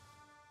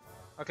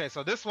 Okay,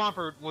 so this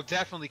Swampert will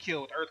definitely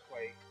kill with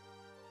Earthquake.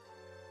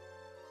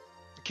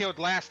 It killed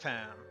last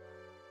time.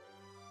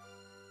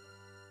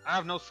 I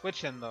have no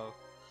switch in though.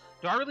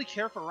 Do I really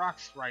care for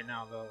rocks right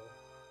now though?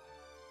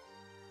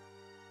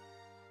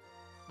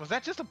 Was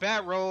that just a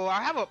bad roll?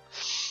 I have a.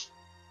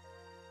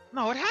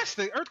 No, it has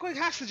to. Earthquake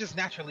has to just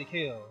naturally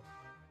kill.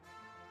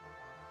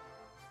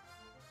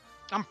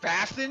 I'm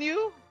faster than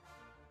you?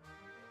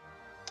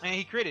 And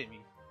he critted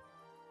me.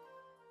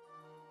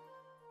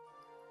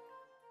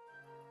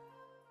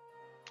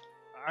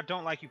 I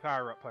don't like you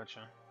power up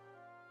punching.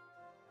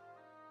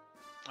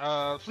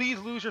 Please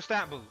lose your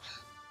stat boost.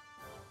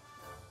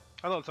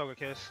 Hello,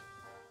 Togekiss.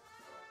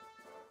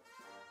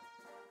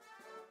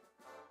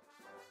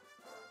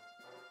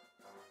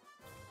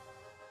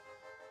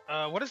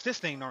 What is this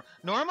thing?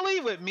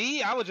 Normally with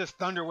me, I would just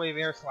Thunder Wave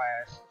Air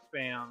Slash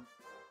spam.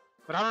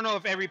 But I don't know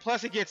if every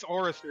plus it gets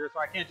Aura Sphere, so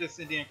I can't just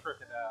send in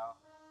Crocodile.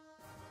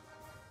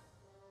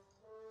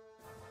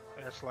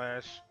 Air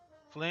Slash.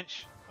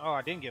 Flinch. Oh,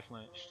 I didn't get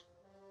flinched.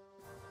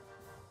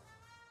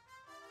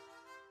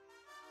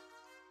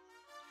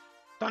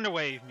 Thunder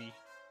Wave me.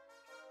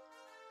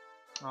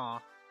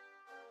 Aw.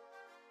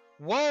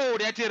 Whoa,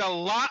 that did a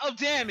lot of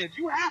damage.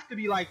 You have to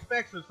be like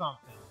Specs or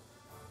something.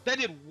 That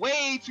did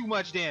way too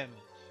much damage.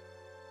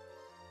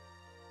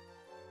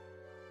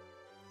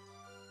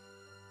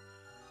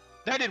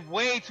 That did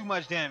way too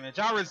much damage.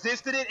 I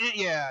resisted it, and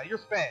yeah, you're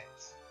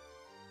Specs.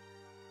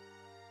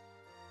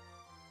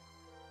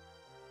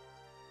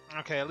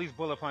 Okay, at least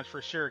Bullet Punch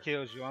for sure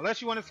kills you.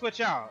 Unless you want to switch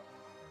out.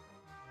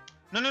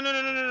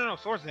 No.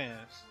 Swords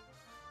Dance.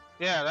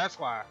 Yeah, that's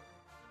why.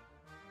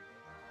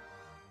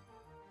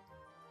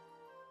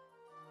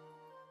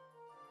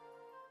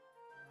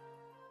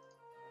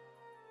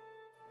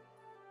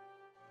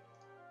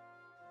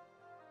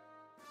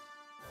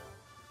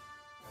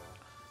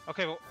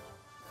 Okay, well,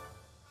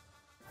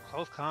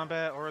 close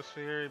combat, Aura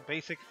Sphere,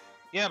 basic.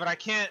 Yeah, but I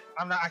can't.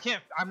 I'm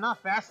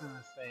not faster than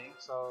this thing.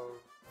 So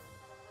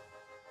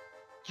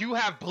you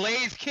have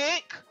Blaze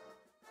Kick.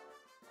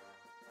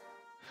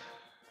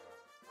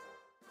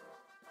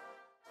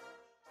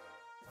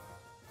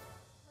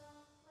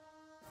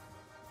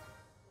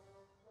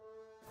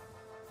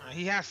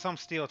 He has some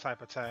steel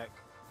type attack.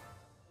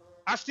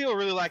 I still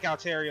really like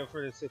Altaria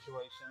for this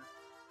situation.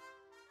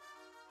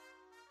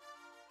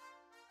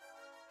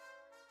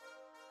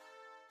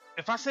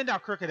 If I send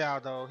out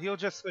Crocodile, though, he'll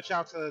just switch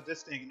out to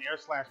this thing and Air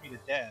Slash me to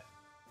death.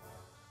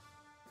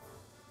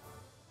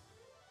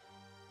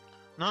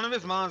 None of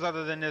his mons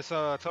other than this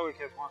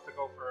Togekiss wants to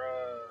go for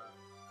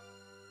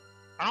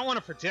I don't want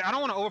to predict. I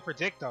don't want to over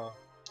predict though,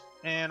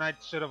 and I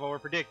should have over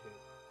predicted.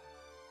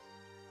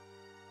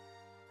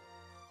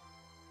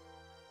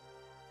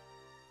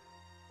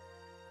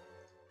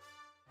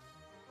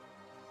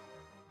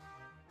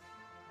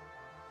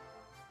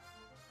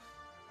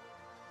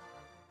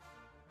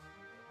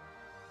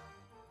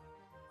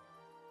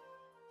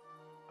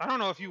 I don't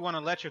know if you want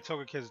to let your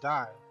Togekiss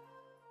die.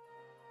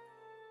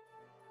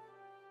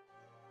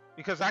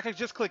 Because I could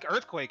just click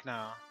Earthquake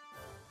now.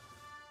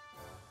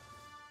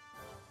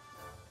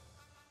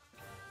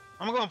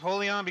 I'm going to go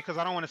Empoleon because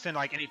I don't want to send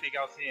like anything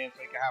else in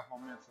so he can have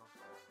momentum.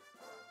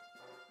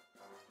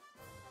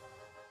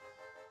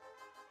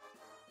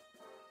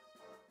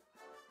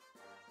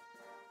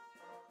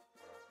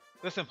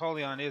 This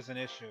Empoleon is an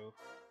issue.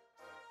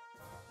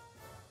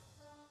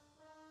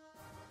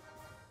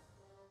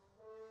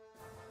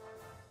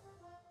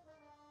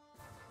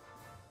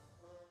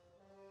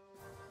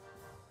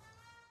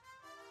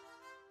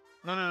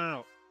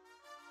 No.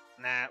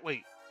 Nah,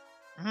 wait.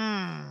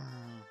 I'm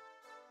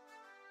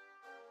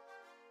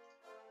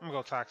gonna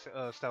go Toxic,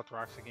 Stealth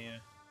Rocks again.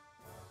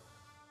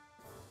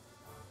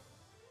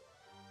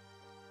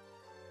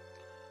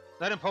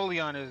 That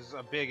Empoleon is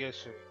a big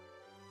issue.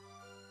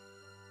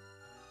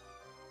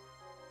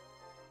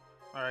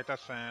 Alright,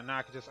 that's fine. Now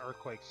I can just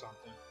Earthquake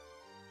something.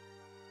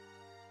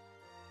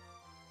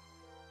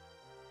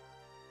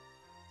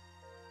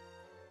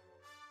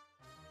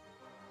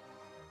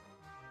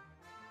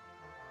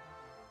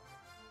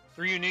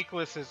 Three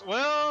Uniqueless is...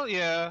 Well,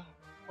 yeah.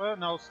 Well,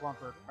 no,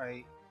 Slumper.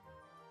 Right.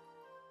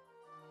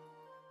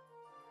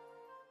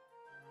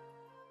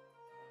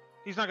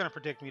 He's not going to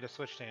predict me to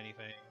switch to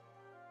anything.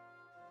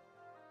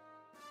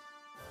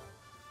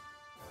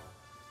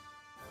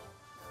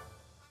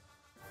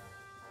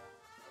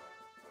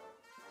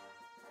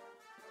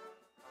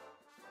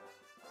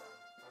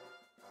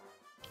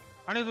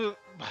 I need to.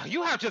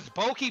 You have just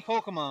bulky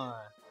Pokemon.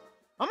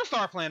 I'm gonna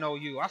start playing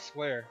OU. I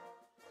swear.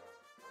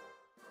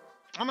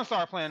 I'm gonna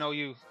start playing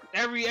OU.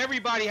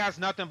 Everybody has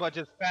nothing but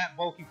just fat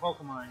bulky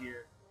Pokemon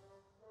here.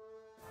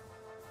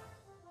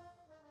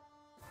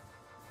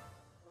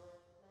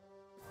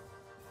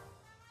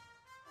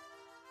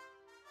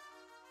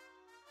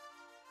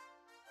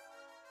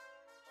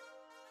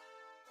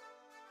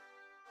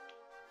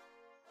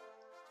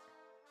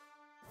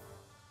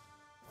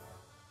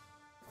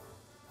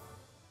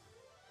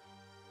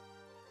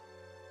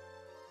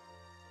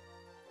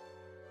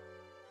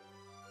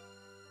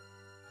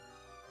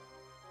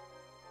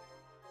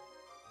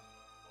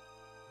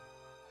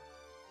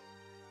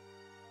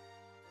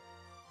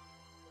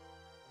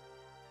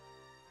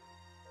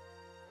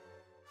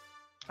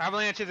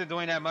 Avalanche isn't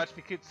doing that much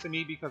to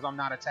me because I'm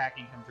not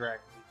attacking him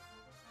directly.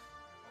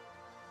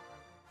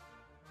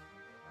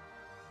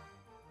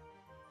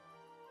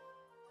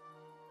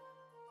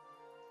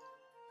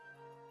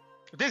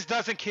 If this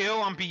doesn't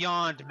kill, I'm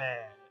beyond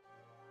mad.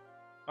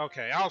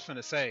 Okay, I was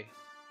finna say.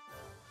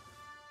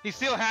 He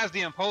still has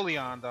the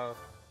Empoleon though.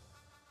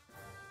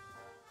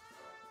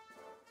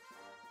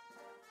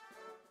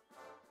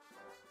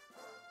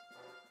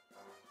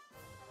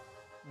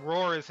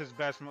 Roar is his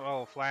best.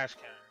 Oh, Flash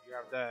Cannon. You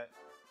have that.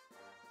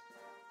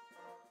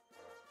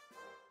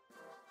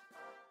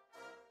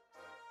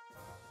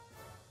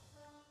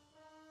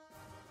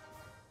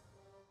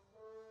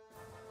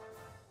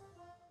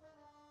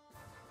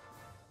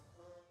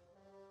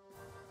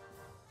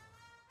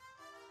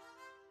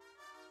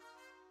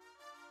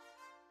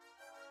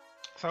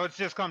 So it's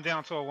just come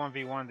down to a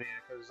 1v1 then,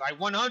 because I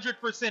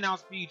 100%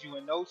 outspeed you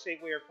in no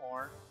shape, way, or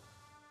form.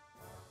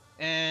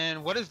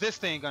 And what is this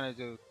thing gonna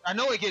do? I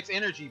know it gets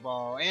Energy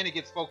Ball and it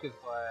gets Focus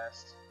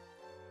Blast.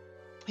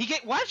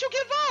 Why'd you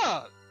give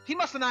up? He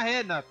must have not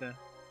had nothing.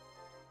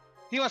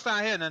 He must not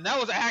have had nothing. That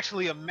was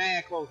actually a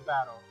mad close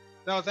battle.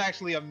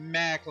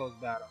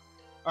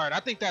 Alright, I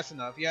think that's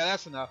enough. Yeah,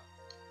 that's enough.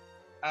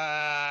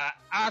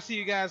 I'll see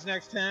you guys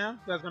next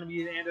time. That's gonna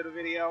be the end of the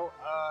video.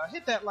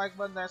 Hit that like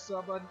button, that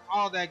sub button,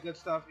 all that good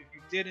stuff. If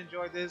you did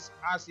enjoy this,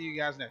 I'll see you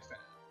guys next time.